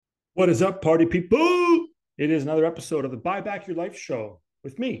What is up, party people? It is another episode of the Buy Back Your Life show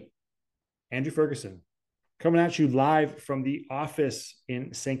with me, Andrew Ferguson, coming at you live from the office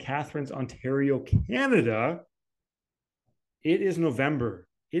in St. Catharines, Ontario, Canada. It is November.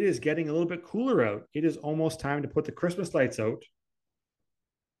 It is getting a little bit cooler out. It is almost time to put the Christmas lights out.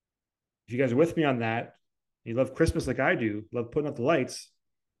 If you guys are with me on that, you love Christmas like I do, love putting up the lights,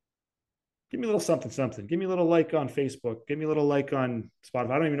 give me a little something, something. Give me a little like on Facebook. Give me a little like on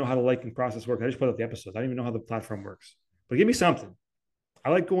Spotify. I don't even know how the liking process works. I just put up the episodes. I don't even know how the platform works. But give me something. I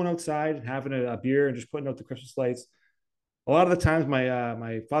like going outside and having a beer and just putting out the Christmas lights. A lot of the times,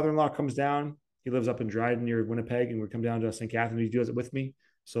 my father-in-law comes down. He lives up in Dryden near Winnipeg, and we come down to St. Catharines. He does it with me.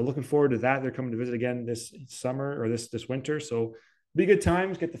 So looking forward to that. They're coming to visit again this summer or this winter. So be good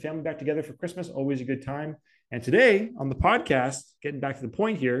times. Get the family back together for Christmas. Always a good time. And today on the podcast, getting back to the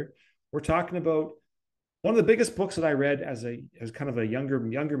point here, we're talking about one of the biggest books that I read as kind of a younger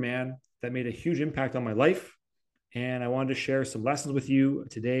man that made a huge impact on my life. And I wanted to share some lessons with you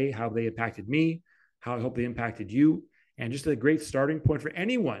today, how they impacted me, how I hope they impacted you, and just a great starting point for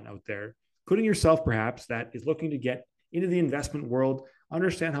anyone out there, including yourself perhaps, that is looking to get into the investment world,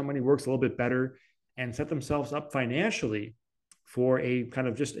 understand how money works a little bit better, and set themselves up financially for a kind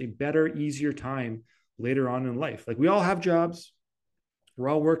of just a better, easier time later on in life. Like we all have jobs. We're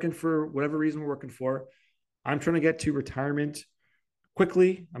all working for whatever reason we're working for. I'm trying to get to retirement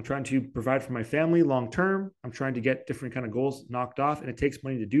quickly. I'm trying to provide for my family long term. I'm trying to get different kind of goals knocked off, and it takes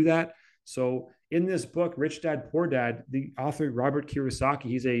money to do that. So in this book, Rich Dad Poor Dad, the author Robert Kiyosaki,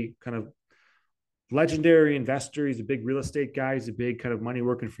 he's a kind of legendary investor. He's a big real estate guy. He's a big kind of money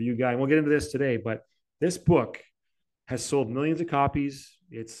working for you guy. And we'll get into this today, but this book has sold millions of copies.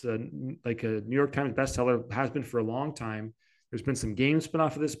 It's like a New York Times bestseller, has been for a long time. There's been some games spin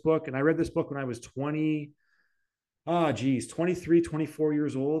off of this book. And I read this book when I was 23, 24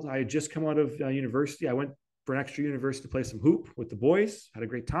 years old. I had just come out of university. I went for an extra university to play some hoop with the boys, had a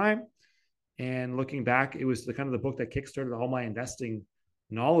great time. And looking back, it was the kind of the book that kickstarted all my investing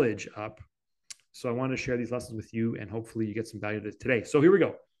knowledge up. So I wanted to share these lessons with you, and hopefully you get some value today. So here we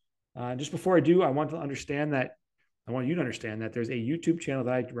go. Just before I do, I want you to understand that there's a YouTube channel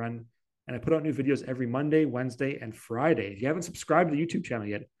that I run, and I put out new videos every Monday, Wednesday, and Friday. If you haven't subscribed to the YouTube channel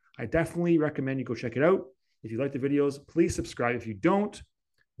yet, I definitely recommend you go check it out. If you like the videos, please subscribe. If you don't,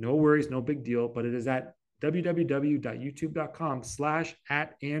 no worries, no big deal. But it is at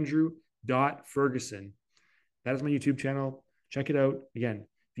www.youtube.com/@andrew.ferguson. That is my YouTube channel. Check it out. Again,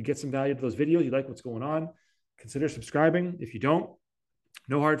 if you get some value to those videos, you like what's going on, consider subscribing. If you don't,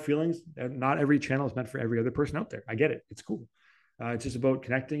 no hard feelings. Not every channel is meant for every other person out there. I get it. It's cool. It's just about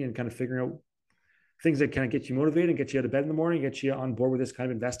connecting and kind of figuring out things that kind of get you motivated and get you out of bed in the morning, get you on board with this kind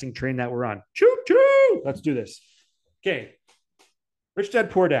of investing train that we're on. Choo choo! Let's do this. Okay. Rich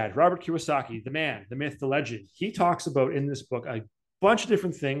Dad Poor Dad, Robert Kiyosaki, the man, the myth, the legend. He talks about in this book a bunch of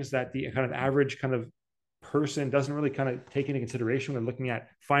different things that the kind of average kind of person doesn't really kind of take into consideration when looking at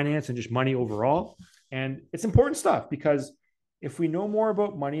finance and just money overall. And it's important stuff because if we know more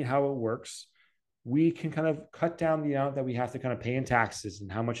about money and how it works, we can kind of cut down the amount that we have to kind of pay in taxes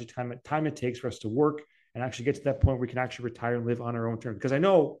and how much time it takes for us to work and actually get to that point where we can actually retire and live on our own terms. Because I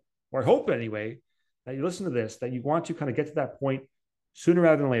know, or I hope anyway, that you listen to this, that you want to kind of get to that point sooner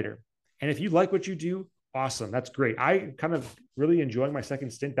rather than later. And if you like what you do, awesome. That's great. I kind of really enjoying my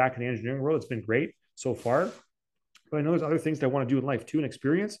second stint back in the engineering world. It's been great so far. But I know there's other things that I want to do in life too and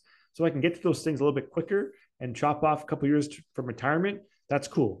experience. So I can get to those things a little bit quicker and chop off a couple of years from retirement. That's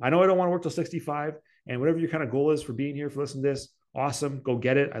cool. I know I don't want to work till 65, and whatever your kind of goal is for being here, for listening to this, awesome. Go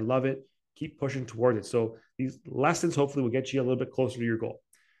get it. I love it. Keep pushing towards it. So these lessons hopefully will get you a little bit closer to your goal.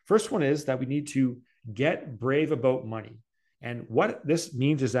 First one is that we need to get brave about money. And what this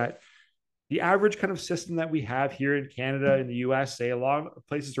means is that the average kind of system that we have here in Canada, in the US, say a lot of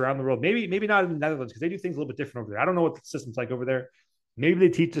places around the world, maybe not in the Netherlands, because they do things a little bit different over there. I don't know what the system's like over there. Maybe they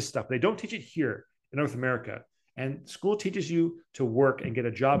teach this stuff. They don't teach it here in North America. And school teaches you to work and get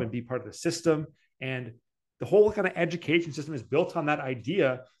a job and be part of the system. And the whole kind of education system is built on that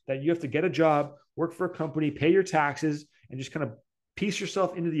idea that you have to get a job, work for a company, pay your taxes, and just kind of piece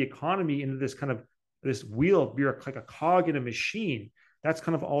yourself into the economy, into this kind of this wheel. You're like a cog in a machine. That's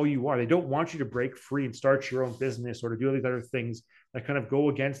kind of all you are. They don't want you to break free and start your own business or to do all these other things that kind of go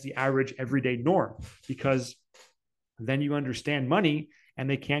against the average everyday norm, because then you understand money and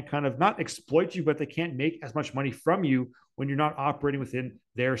they can't kind of not exploit you, but they can't make as much money from you when you're not operating within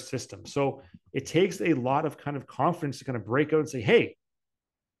their system. So it takes a lot of kind of confidence to kind of break out and say, hey,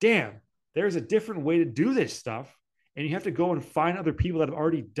 damn, there's a different way to do this stuff. And you have to go and find other people that have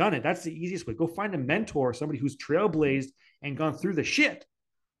already done it. That's the easiest way. Go find a mentor, somebody who's trailblazed and gone through the shit.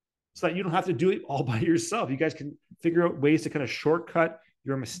 so that you don't have to do it all by yourself. You guys can figure out ways to kind of shortcut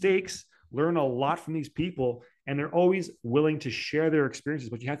your mistakes, learn a lot from these people, and they're always willing to share their experiences.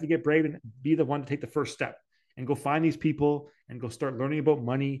 But you have to get brave and be the one to take the first step and go find these people and go start learning about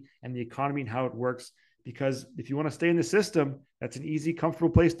money and the economy and how it works. Because if you want to stay in the system, that's an easy, comfortable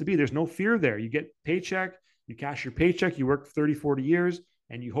place to be. There's no fear there. You get paycheck, you cash your paycheck, you work 30, 40 years,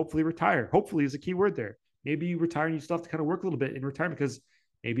 and you hopefully retire. Hopefully is a key word there. Maybe you retire and you still have to kind of work a little bit in retirement because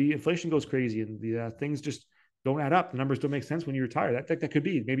maybe inflation goes crazy and the things just don't add up. The numbers don't make sense when you retire. That could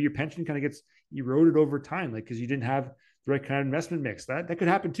be. Maybe your pension kind of gets eroded over time, like because you didn't have the right kind of investment mix. That could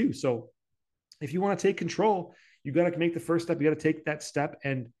happen too. So if you want to take control, you got to make the first step. You got to take that step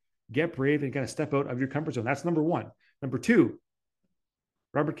and get brave and kind of step out of your comfort zone. That's number one. Number two,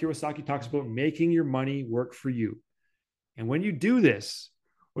 Robert Kiyosaki talks about making your money work for you. And when you do this,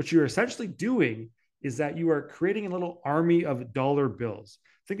 what you're essentially doing is that you are creating a little army of dollar bills.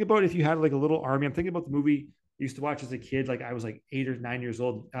 Think about if you had like a little army. I'm thinking about the movie I used to watch as a kid, like I was like 8 or 9 years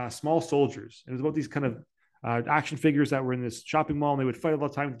old, Small Soldiers. It was about these kind of action figures that were in this shopping mall and they would fight all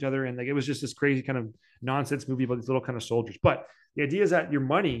the time with each other. And like it was just this crazy kind of nonsense movie about these little kind of soldiers. But the idea is that your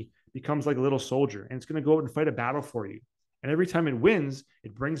money becomes like a little soldier and it's going to go out and fight a battle for you. And every time it wins,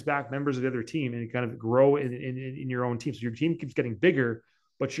 it brings back members of the other team and you kind of grow in your own team. So your team keeps getting bigger,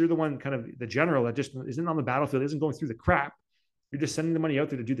 but you're the one kind of the general that just isn't on the battlefield, isn't going through the crap. You're just sending the money out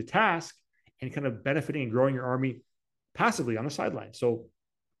there to do the task and kind of benefiting and growing your army passively on the sideline. So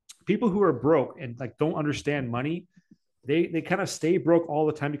people who are broke and like don't understand money, they kind of stay broke all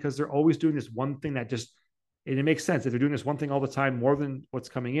the time because they're always doing this one thing that just, and it makes sense. If they're doing this one thing all the time, more than what's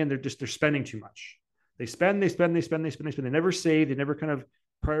coming in, they're spending too much. They spend. They never save. They never kind of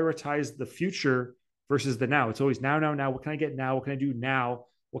prioritize the future versus the now. It's always now, now, now. What can I get now? What can I do now?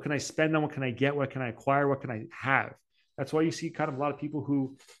 What can I spend on? What can I get? What can I acquire? What can I have? That's why you see kind of a lot of people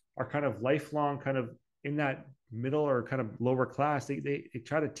who are kind of lifelong, kind of in that middle or kind of lower class. They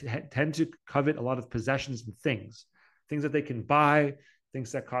try to tend to covet a lot of possessions and things that they can buy,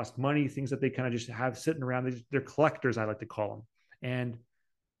 things that cost money, things that they kind of just have sitting around. They're collectors, I like to call them. And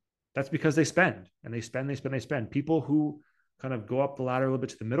that's because they spend and they spend. People who kind of go up the ladder a little bit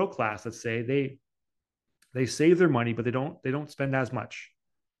to the middle class, let's say, they save their money, but they don't spend as much.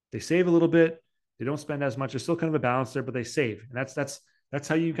 They save a little bit, they don't spend as much. There's still kind of a balance there, but they save. And that's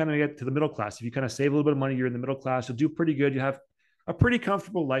how you kind of get to the middle class. If you kind of save a little bit of money, you're in the middle class, you'll do pretty good. You have a pretty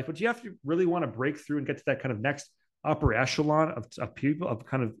comfortable life, but you have to really want to break through and get to that kind of next upper echelon of people of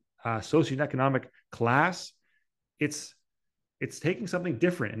kind of socioeconomic class. It's taking something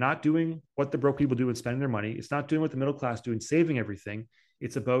different and not doing what the broke people do and spending their money. It's not doing what the middle class do and saving everything.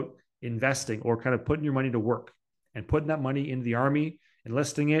 It's about investing or kind of putting your money to work and putting that money into the army,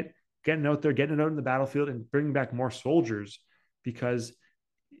 enlisting it, getting out there, getting it out in the battlefield and bringing back more soldiers because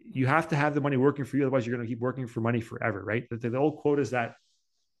you have to have the money working for you. Otherwise, you're going to keep working for money forever, right? The old quote is that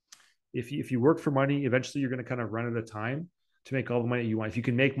if you work for money, eventually you're going to kind of run out of time to make all the money you want. If you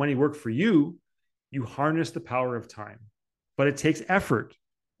can make money work for you, you harness the power of time. But it takes effort.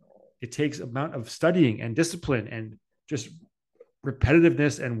 It takes amount of studying and discipline and just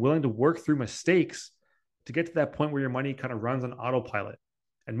repetitiveness and willing to work through mistakes to get to that point where your money kind of runs on autopilot.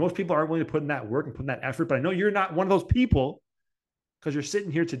 And most people aren't willing to put in that work and put in that effort. But I know you're not one of those people because you're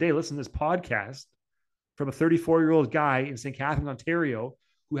sitting here today listening to this podcast from a 34-year-old guy in St. Catharines, Ontario,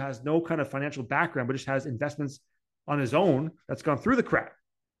 who has no kind of financial background, but just has investments on his own that's gone through the crap.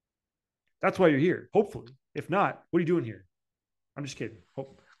 That's why you're here, hopefully. If not, what are you doing here? I'm just kidding.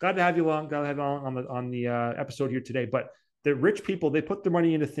 Glad to have you along. Glad to have you on the episode here today. But the rich people, they put their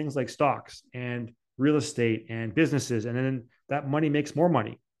money into things like stocks and real estate and businesses, and then that money makes more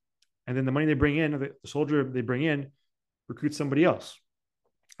money. And then the money they bring in, the soldier they bring in, recruits somebody else,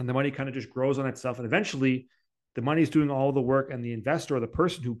 and the money kind of just grows on itself. And eventually, the money is doing all the work, and the investor or the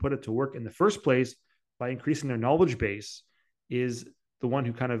person who put it to work in the first place by increasing their knowledge base is the one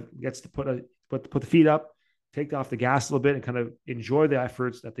who kind of gets to put the feet up, take off the gas a little bit and kind of enjoy the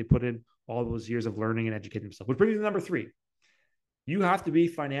efforts that they put in all those years of learning and educating themselves. Which brings me to number 3. You have to be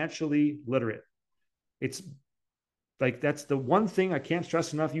financially literate. It's like, that's the one thing I can't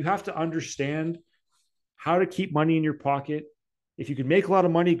stress enough. You have to understand how to keep money in your pocket. If you can make a lot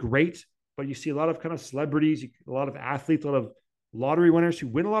of money, great. But you see a lot of kind of celebrities, a lot of athletes, a lot of lottery winners who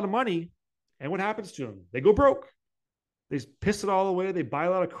win a lot of money. And what happens to them? They go broke. They piss it all away. They buy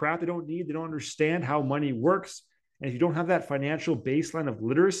a lot of crap they don't need. They don't understand how money works. And if you don't have that financial baseline of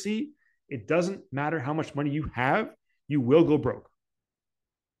literacy, it doesn't matter how much money you have, you will go broke.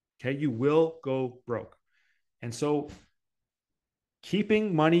 Okay, you will go broke. And so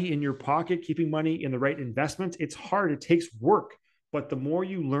keeping money in your pocket, keeping money in the right investments, it's hard. It takes work. But the more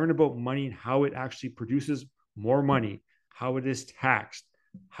you learn about money and how it actually produces more money, how it is taxed,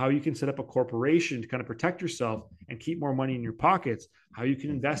 how you can set up a corporation to kind of protect yourself and keep more money in your pockets, how you can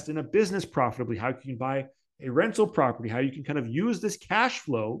invest in a business profitably, how you can buy a rental property, how you can kind of use this cash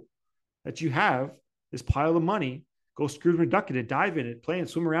flow that you have, this pile of money, go Scrooge McDuck in it, dive in it, play and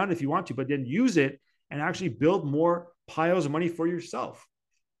swim around if you want to, but then use it and actually build more piles of money for yourself.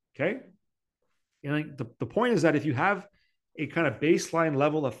 Okay. And like the point is that if you have a kind of baseline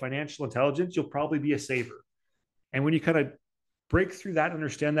level of financial intelligence, you'll probably be a saver. And when you kind of break through that,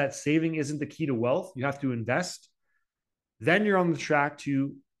 understand that saving isn't the key to wealth, you have to invest, then you're on the track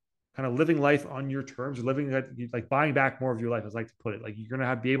to kind of living life on your terms, or living like buying back more of your life, as I like to put it. Like you're going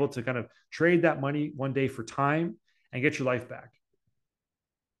to be able to kind of trade that money one day for time and get your life back.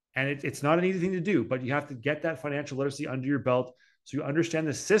 And it's not an easy thing to do, but you have to get that financial literacy under your belt so you understand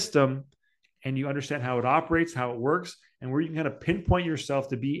the system and you understand how it operates, how it works, and where you can kind of pinpoint yourself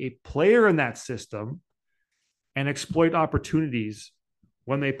to be a player in that system and exploit opportunities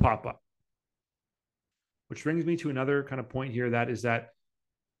when they pop up. Which brings me to another kind of point here, that is that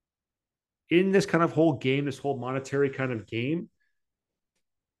in this kind of whole game, this whole monetary kind of game,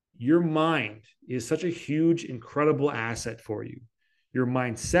 your mind is such a huge, incredible asset for you. Your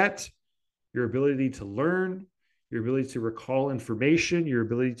mindset, your ability to learn, your ability to recall information, your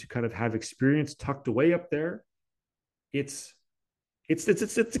ability to kind of have experience tucked away up there. It's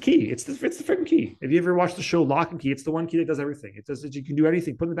the key. It's the freaking key. If you ever watched the show Lock and Key, it's the one key that does everything. It does. You can do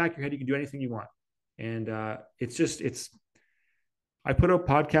anything. Put in the back of your head, you can do anything you want. And it's. I put out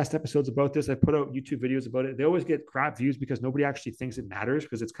podcast episodes about this. I put out YouTube videos about it. They always get crap views because nobody actually thinks it matters,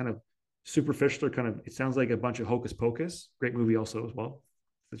 because it's kind of superficial, or kind of, it sounds like a bunch of hocus pocus. Great movie also as well.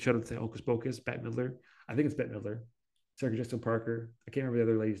 The shout out to Hocus Pocus, Bette Midler. I think it's Bette Midler. Sarah Jessica Parker. I can't remember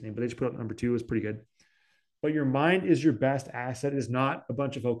the other lady's name, but they just put out number 2. It was pretty good. But your mind is your best asset. It is not a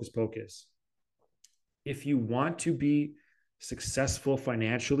bunch of hocus pocus. If you want to be successful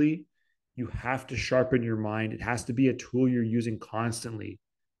financially, you have to sharpen your mind. It has to be a tool you're using constantly.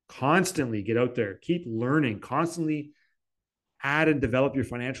 Constantly get out there, keep learning, constantly add and develop your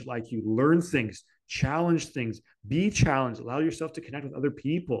financial IQ, learn things, challenge things, be challenged, allow yourself to connect with other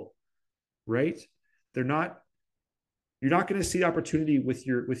people, right? You're not going to see opportunity with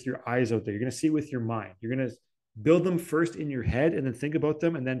your eyes out there. You're going to see it with your mind. You're going to build them first in your head and then think about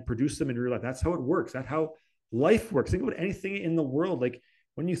them and then produce them in real life. That's how it works. That's how life works. Think about anything in the world. Like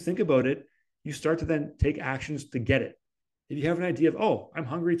when you think about it, you start to then take actions to get it. If you have an idea of, oh, I'm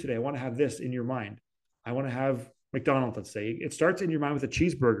hungry today, I want to have this in your mind. I want to have McDonald's, let's say. It starts in your mind with a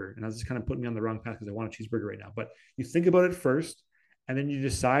cheeseburger. And that's just kind of putting me on the wrong path because I want a cheeseburger right now. But you think about it first, and then you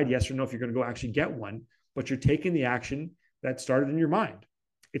decide yes or no if you're going to go actually get one. But you're taking the action that started in your mind.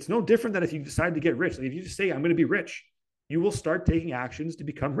 It's no different than if you decide to get rich. Like if you just say, I'm going to be rich, you will start taking actions to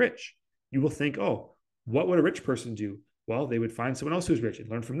become rich. You will think, oh, what would a rich person do? Well, they would find someone else who's rich and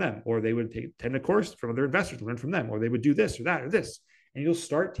learn from them, or they would attend a course from other investors and learn from them, or they would do this or that or this. And you'll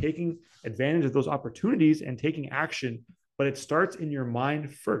start taking advantage of those opportunities and taking action, but it starts in your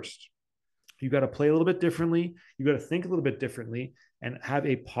mind first. You got to play a little bit differently. You got to think a little bit differently and have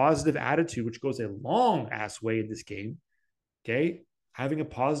a positive attitude, which goes a long ass way in this game. Okay. Having a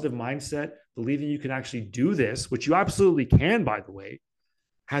positive mindset, believing you can actually do this, which you absolutely can, by the way,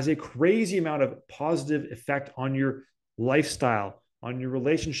 has a crazy amount of positive effect on your lifestyle, on your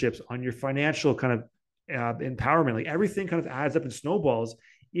relationships, on your financial kind of empowerment. Like everything kind of adds up and snowballs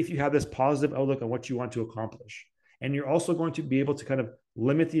if you have this positive outlook on what you want to accomplish. And you're also going to be able to kind of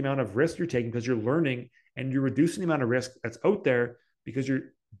limit the amount of risk you're taking because you're learning and you're reducing the amount of risk that's out there because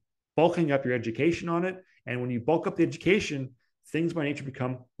you're bulking up your education on it. And when you bulk up the education, things by nature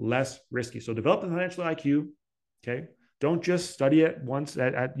become less risky. So develop the financial IQ. Okay. Don't just study it once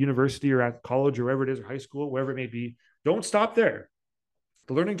at university or at college or wherever it is, or high school, wherever it may be. Don't stop there.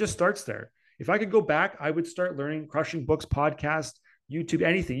 The learning just starts there. If I could go back, I would start learning, crushing books, podcasts, YouTube,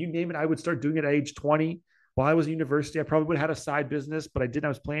 anything. You name it, I would start doing it at age 20. While I was in university, I probably would have had a side business, but I didn't. I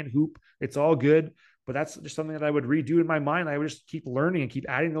was playing hoop. It's all good. But that's just something that I would redo in my mind. I would just keep learning and keep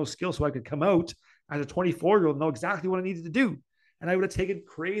adding those skills so I could come out as a 24-year-old, know exactly what I needed to do. And I would have taken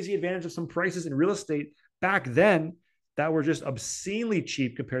crazy advantage of some prices in real estate back then that were just obscenely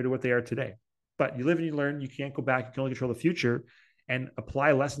cheap compared to what they are today. But you live and you learn. You can't go back. You can only control the future and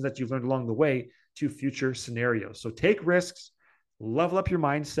apply lessons that you've learned along the way to future scenarios. So take risks, level up your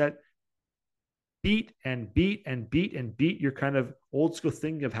mindset, beat your kind of old school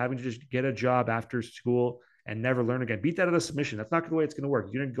thing of having to just get a job after school and never learn again. Beat that out of submission. That's not the way it's going to work.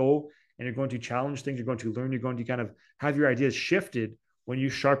 You're going to go and you're going to challenge things. You're going to learn. You're going to kind of have your ideas shifted when you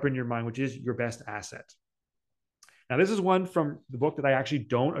sharpen your mind, which is your best asset. Now, this is one from the book that I actually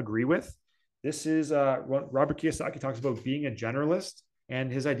don't agree with. This is Robert Kiyosaki talks about being a generalist,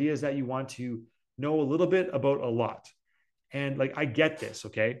 and his idea is that you want to know a little bit about a lot. And like, I get this,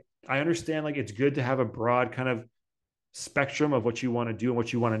 okay? I understand like it's good to have a broad kind of spectrum of what you want to do and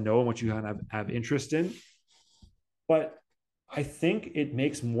what you want to know and what you have interest in. But I think it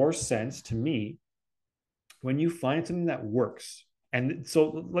makes more sense to me when you find something that works. And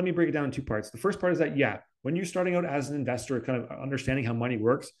so let me break it down in two parts. The first part is that, yeah, when you're starting out as an investor, kind of understanding how money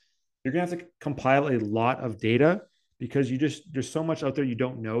works, you're going to have to compile a lot of data because there's so much out there you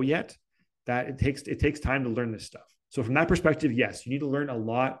don't know yet that it takes time to learn this stuff. So from that perspective, yes, you need to learn a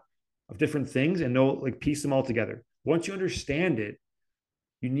lot of different things and know, like, piece them all together. Once you understand it,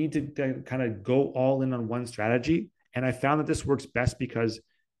 you need to kind of go all in on one strategy. And I found that this works best because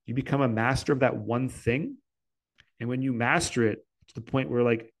you become a master of that one thing. And when you master it to the point where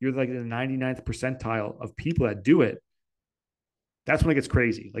like you're like in the 99th percentile of people that do it, that's when it gets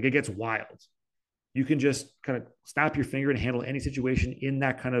crazy. Like, it gets wild. You can just kind of snap your finger and handle any situation in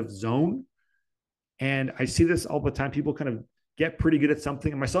that kind of zone. And I see this all the time. People kind of get pretty good at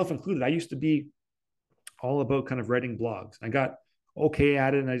something, and myself included. I used to be all about kind of writing blogs. I got okay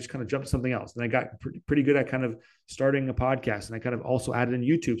at it, and I just kind of jumped to something else. And I got pretty good at kind of starting a podcast, and I kind of also added in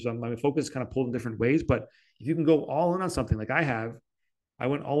YouTube. So my focus kind of pulled in different ways. But if you can go all in on something like I have, I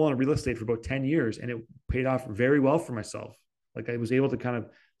went all on real estate for about 10 years, and it paid off very well for myself. Like, I was able to kind of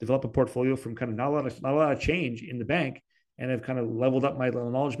develop a portfolio from kind of not a lot of change in the bank, and I've kind of leveled up my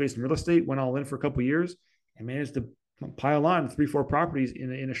knowledge base in real estate, went all in for a couple of years, and managed to pile on 3-4 properties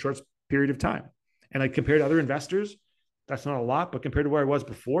in a short period of time. And like, compared to other investors, that's not a lot, but compared to where I was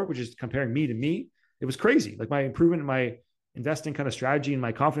before, which is comparing me to me, it was crazy. Like, my improvement in my investing kind of strategy and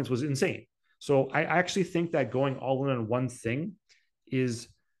my confidence was insane. So I actually think that going all in on one thing is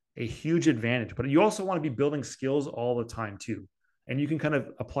a huge advantage, but you also want to be building skills all the time too. And you can kind of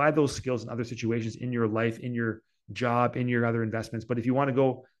apply those skills in other situations in your life, in your job, in your other investments. But if you want to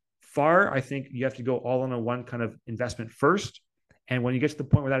go far, I think you have to go all in on one kind of investment first. And when you get to the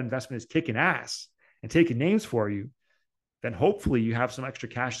point where that investment is kicking ass and taking names for you, then hopefully you have some extra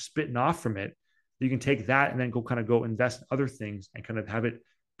cash spitting off from it. You can take that and then go invest in other things and kind of have it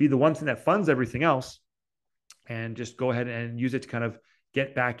be the one thing that funds everything else, and just go ahead and use it to kind of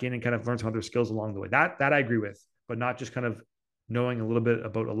get back in and kind of learn some other skills along the way. That I agree with, but not just kind of knowing a little bit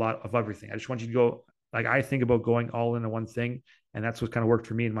about a lot of everything. I just want you to go, like, I think about going all in on one thing, and that's what kind of worked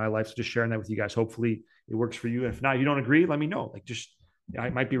for me in my life. So just sharing that with you guys. Hopefully it works for you. If not, you don't agree, let me know. Like, just, I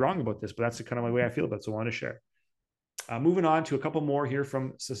might be wrong about this, but that's the kind of my way I feel about it. So I want to share. Moving on to a couple more here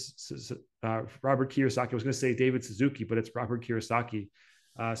from Robert Kiyosaki. I was going to say David Suzuki, but it's Robert Kiyosaki.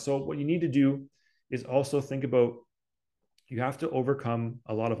 So what you need to do is also think about, you have to overcome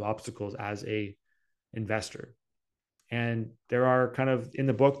a lot of obstacles as a investor. And there are kind of, in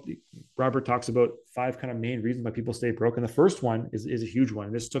the book, Robert talks about 5 kind of main reasons why people stay broke. And the first one is a huge one.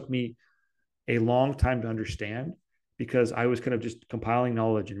 And this took me a long time to understand, because I was kind of just compiling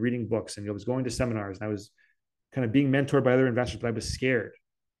knowledge and reading books, and I was going to seminars, and I was kind of being mentored by other investors, but I was scared.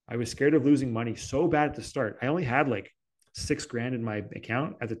 I was scared of losing money so bad at the start. I only had like $6,000 in my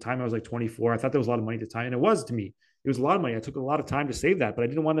account at the time. I was like 24. I thought that was a lot of money at the time, and it was to me. It was a lot of money. I took a lot of time to save that, but I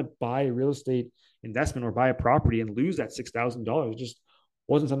didn't want to buy a real estate investment or buy a property and lose that $6,000. It just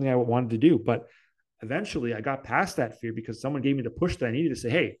wasn't something I wanted to do. But eventually I got past that fear because someone gave me the push that I needed to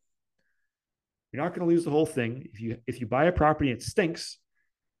say, hey, you're not going to lose the whole thing. If you buy a property and it stinks,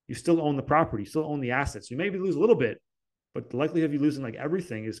 you still own the property, you still own the assets. You maybe lose a little bit, but the likelihood of you losing like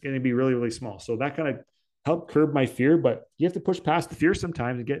everything is going to be really, really small. So that kind of helped curb my fear, but you have to push past the fear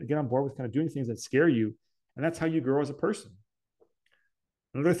sometimes and get on board with kind of doing things that scare you. And that's how you grow as a person.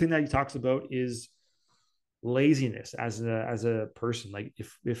 Another thing that he talks about is laziness as a person. Like,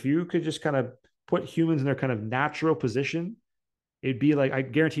 if you could just kind of put humans in their kind of natural position, it'd be like, I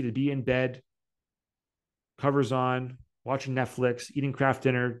guarantee, to be in bed, covers on, watching Netflix, eating Kraft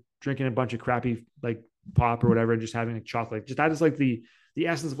dinner, drinking a bunch of crappy like pop or whatever, and just having like chocolate. Just that is like the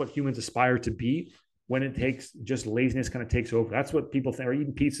essence of what humans aspire to be, when it takes just laziness kind of takes over. That's what people think, or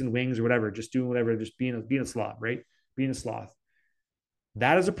eating pizza and wings or whatever, just doing whatever, just being a sloth, right? Being a sloth.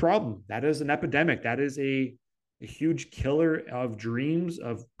 That is a problem. That is an epidemic. That is a huge killer of dreams,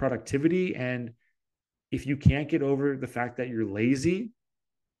 of productivity. And if you can't get over the fact that you're lazy,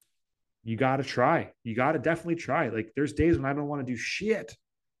 you got to try. You got to definitely try. Like, there's days when I don't want to do shit.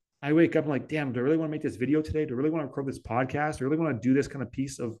 I wake up and like, damn, do I really want to make this video today? Do I really want to record this podcast? Do I really want to do this kind of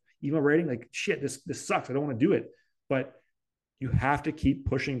piece of email writing? Like, shit, this sucks. I don't want to do it. But you have to keep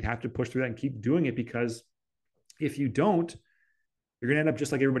pushing, have to push through that and keep doing it, because if you don't, you're going to end up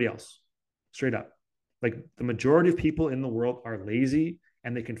just like everybody else, straight up. Like the majority of people in the world are lazy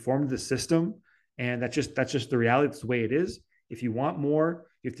and they conform to the system. And that's just the reality. It's the way it is. If you want more,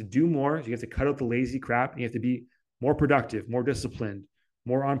 you have to do more. You have to cut out the lazy crap and you have to be more productive, more disciplined,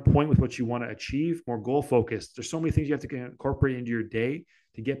 more on point with what you want to achieve, more goal focused. There's so many things you have to incorporate into your day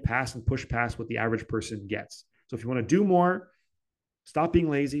to get past and push past what the average person gets. So if you want to do more, stop being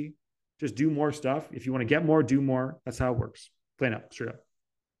lazy, just do more stuff. If you want to get more, do more. That's how it works. Plain up, straight up.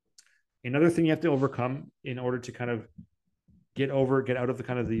 Another thing you have to overcome in order to kind of get out of the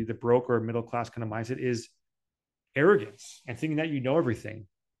kind of the broke or middle class kind of mindset is arrogance and thinking that you know everything.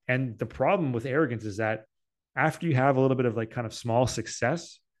 And the problem with arrogance is that after you have a little bit of like kind of small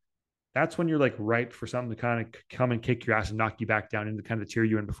success, that's when you're like ripe for something to kind of come and kick your ass and knock you back down into kind of the tier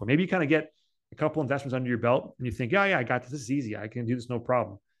you were in before. Maybe you kind of get a couple investments under your belt and you think, yeah, I got this. This is easy. I can do this, no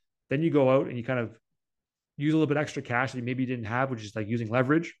problem. Then you go out and you kind of use a little bit extra cash that maybe you didn't have, which is like using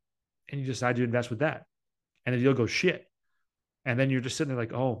leverage, and you decide to invest with that. And the deal goes shit. And then you're just sitting there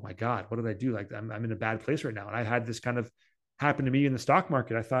like, oh my God, what did I do? Like I'm in a bad place right now. And I had this kind of happen to me in the stock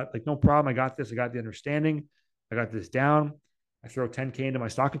market. I thought like, no problem. I got this. I got the understanding. I got this down. I throw 10K into my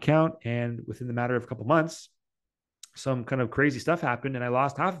stock account. And within the matter of a couple of months, some kind of crazy stuff happened and I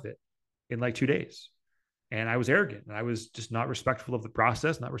lost half of it in like 2 days. And I was arrogant and I was just not respectful of the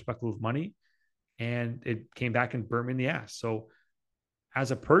process, not respectful of money. And it came back and burnt me in the ass. So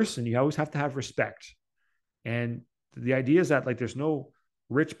as a person, you always have to have respect. And the idea is that like there's no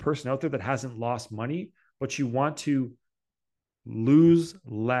rich person out there that hasn't lost money, but you want to lose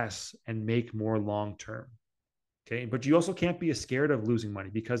less and make more long term. Okay. But you also can't be scared of losing money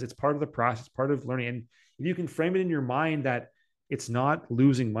because it's part of the process, part of learning. And if you can frame it in your mind that it's not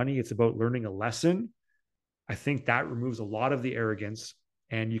losing money, it's about learning a lesson, I think that removes a lot of the arrogance.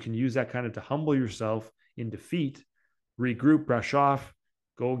 And you can use that kind of to humble yourself in defeat, regroup, brush off,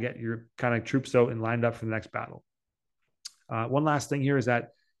 go get your kind of troops out and lined up for the next battle. One last thing here is that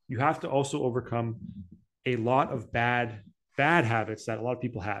you have to also overcome a lot of bad habits that a lot of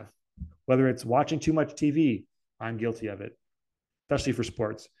people have, whether it's watching too much TV. I'm guilty of it, especially for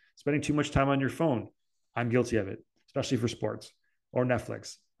sports. Spending too much time on your phone. I'm guilty of it, especially for sports or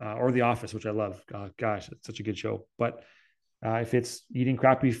Netflix or The Office, which I love. Gosh, it's such a good show. But if it's eating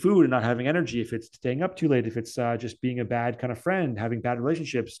crappy food and not having energy, if it's staying up too late, if it's just being a bad kind of friend, having bad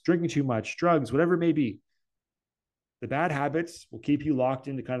relationships, drinking too much, drugs, whatever it may be, the bad habits will keep you locked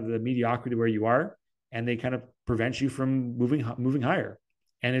into kind of the mediocrity where you are, and they kind of prevent you from moving higher.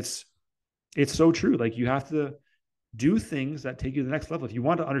 And it's so true. Like you have to do things that take you to the next level. If you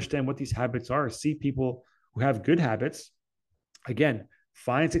want to understand what these habits are, see people who have good habits. Again,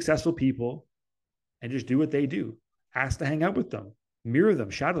 find successful people and just do what they do. Ask to hang out with them, mirror them,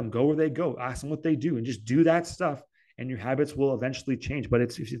 shadow them, go where they go, ask them what they do, and just do that stuff. And your habits will eventually change. But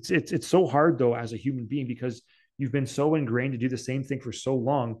it's so hard though as a human being because you've been so ingrained to do the same thing for so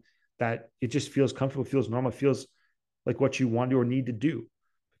long that it just feels comfortable, feels normal, feels like what you want to or need to do.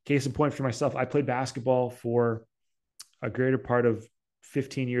 Case in point for myself, I played basketball for a greater part of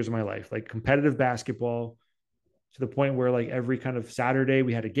 15 years of my life, like competitive basketball to the point where like every kind of Saturday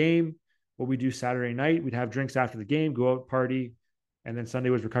we had a game. What we do Saturday night, we'd have drinks after the game, go out, party, and then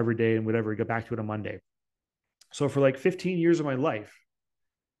Sunday was recovery day and whatever, get back to it on Monday. So for like 15 years of my life,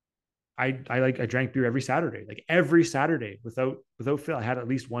 I drank beer every Saturday without fail. I had at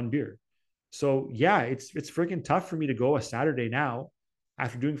least one beer. So yeah, it's freaking tough for me to go a Saturday now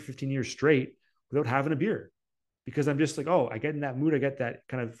after doing 15 years straight without having a beer because I'm just like, oh, I get in that mood. I get that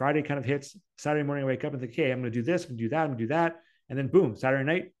kind of Friday kind of hits. Saturday morning, I wake up and think, okay, I'm going to do this, I'm going to do that, I'm going to do that. And then boom, Saturday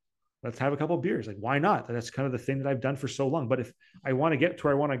night, let's have a couple of beers. Like, why not? That's kind of the thing that I've done for so long. But if I want to get to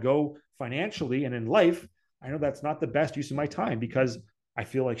where I want to go financially and in life, I know that's not the best use of my time because I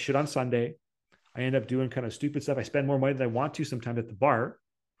feel like shit on Sunday. I end up doing kind of stupid stuff. I spend more money than I want to sometimes at the bar,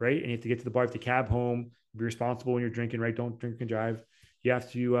 right? And you have to get to the bar, you have to cab home, be responsible when you're drinking, right? Don't drink and drive. You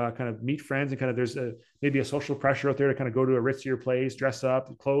have to kind of meet friends and kind of there's maybe a social pressure out there to kind of go to a ritzier place, dress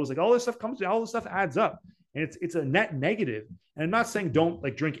up, clothes, like all this stuff adds up. And it's a net negative. And I'm not saying don't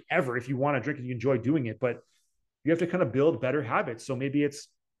like drink ever. If you want to drink and you enjoy doing it, but you have to kind of build better habits. So maybe it's,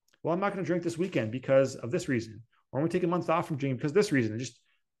 well, I'm not going to drink this weekend because of this reason, or I'm going to take a month off from drinking because of this reason. And just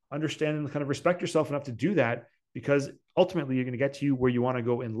understand and kind of respect yourself enough to do that because ultimately you're going to get to you where you want to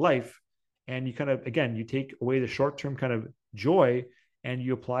go in life. And you kind of, again, you take away the short-term kind of joy and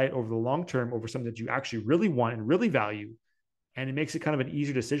you apply it over the long term over something that you actually really want and really value. And it makes it kind of an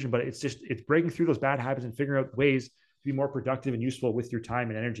easier decision, but it's breaking through those bad habits and figuring out ways to be more productive and useful with your time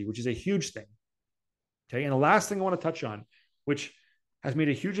and energy, which is a huge thing. Okay. And the last thing I want to touch on, which has made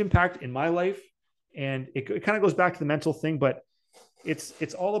a huge impact in my life, and it kind of goes back to the mental thing, but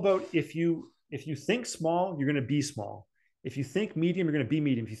it's all about if you If you think small, you're going to be small. If you think medium, you're going to be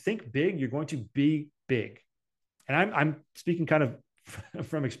medium. If you think big, you're going to be big. And I'm speaking kind of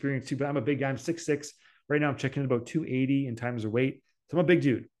from experience too, but I'm a big guy. I'm 6'6". Right now I'm checking about 280 in times of weight. So I'm a big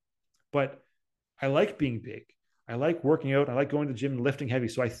dude, but I like being big. I like working out. I like going to the gym and lifting heavy.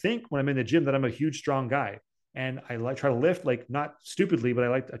 So I think when I'm in the gym that I'm a huge, strong guy. And I like try to lift, like not stupidly,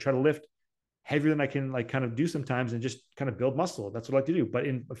 but I try to lift heavier than I can like kind of do sometimes and just kind of build muscle. That's what I like to do. But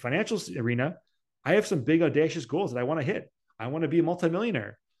in a financial arena, I have some big audacious goals that I want to hit. I want to be a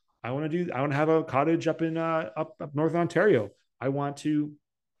multimillionaire. I want to have a cottage up in up north Ontario. I want to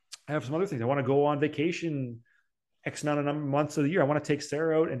have some other things. I want to go on vacation X amount of months of the year. I want to take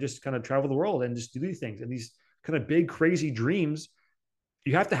Sarah out and just kind of travel the world and just do these things. And these kind of big, crazy dreams,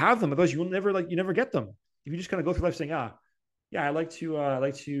 you have to have them. Otherwise, you never get them. If you just kind of go through life saying, yeah, I like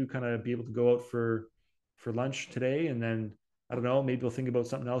to kind of be able to go out for lunch today, and then I don't know, maybe we'll think about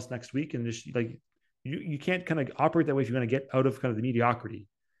something else next week, and just like you can't kind of operate that way if you want to get out of kind of the mediocrity.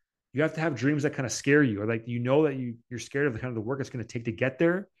 You have to have dreams that kind of scare you, or like that you're scared of the kind of the work it's going to take to get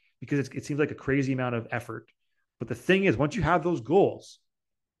there because it seems like a crazy amount of effort. But the thing is, once you have those goals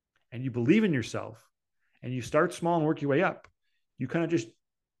and you believe in yourself and you start small and work your way up, you kind of just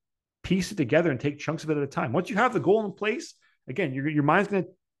piece it together and take chunks of it at a time. Once you have the goal in place, again, your mind's going to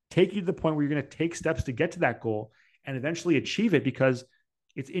take you to the point where you're going to take steps to get to that goal and eventually achieve it because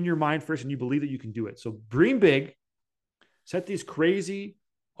it's in your mind first and you believe that you can do it. So dream big, set these crazy,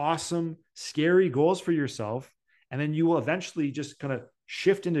 awesome, scary goals for yourself, and then you will eventually just kind of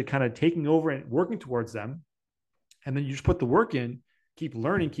shift into kind of taking over and working towards them. And then you just put the work in, keep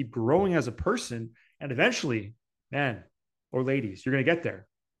learning, keep growing as a person, and eventually, man or ladies, you're going to get there.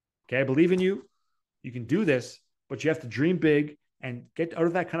 Okay, I believe in you. You can do this, but you have to dream big and get out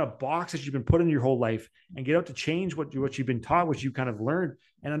of that kind of box that you've been put in your whole life and get out to change what you've been taught, what you kind of learned,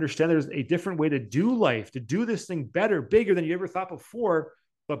 and understand there's a different way to do life, to do this thing better, bigger than you ever thought before,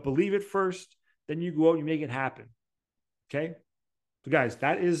 but believe it first, then you go out and you make it happen. Okay? So guys,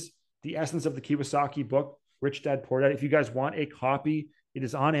 that is the essence of the Kiyosaki book, Rich Dad Poor Dad. If you guys want a copy, it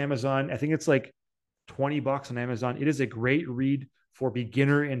is on Amazon. I think it's like $20 on Amazon. It is a great read for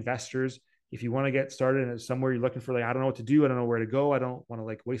beginner investors. If you want to get started and somewhere you're looking for, like, I don't know what to do, I don't know where to go, I don't want to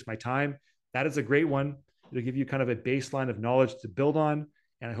like waste my time, that is a great one. It'll give you kind of a baseline of knowledge to build on.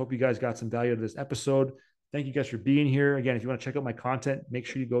 And I hope you guys got some value out of this episode. Thank you guys for being here. Again, if you want to check out my content, make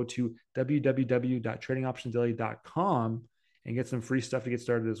sure you go to www.tradingoptionsdaily.com and get some free stuff to get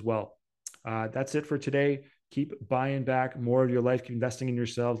started as well. That's it for today. Keep buying back more of your life. Keep investing in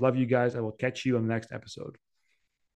yourselves. Love you guys. I will catch you on the next episode.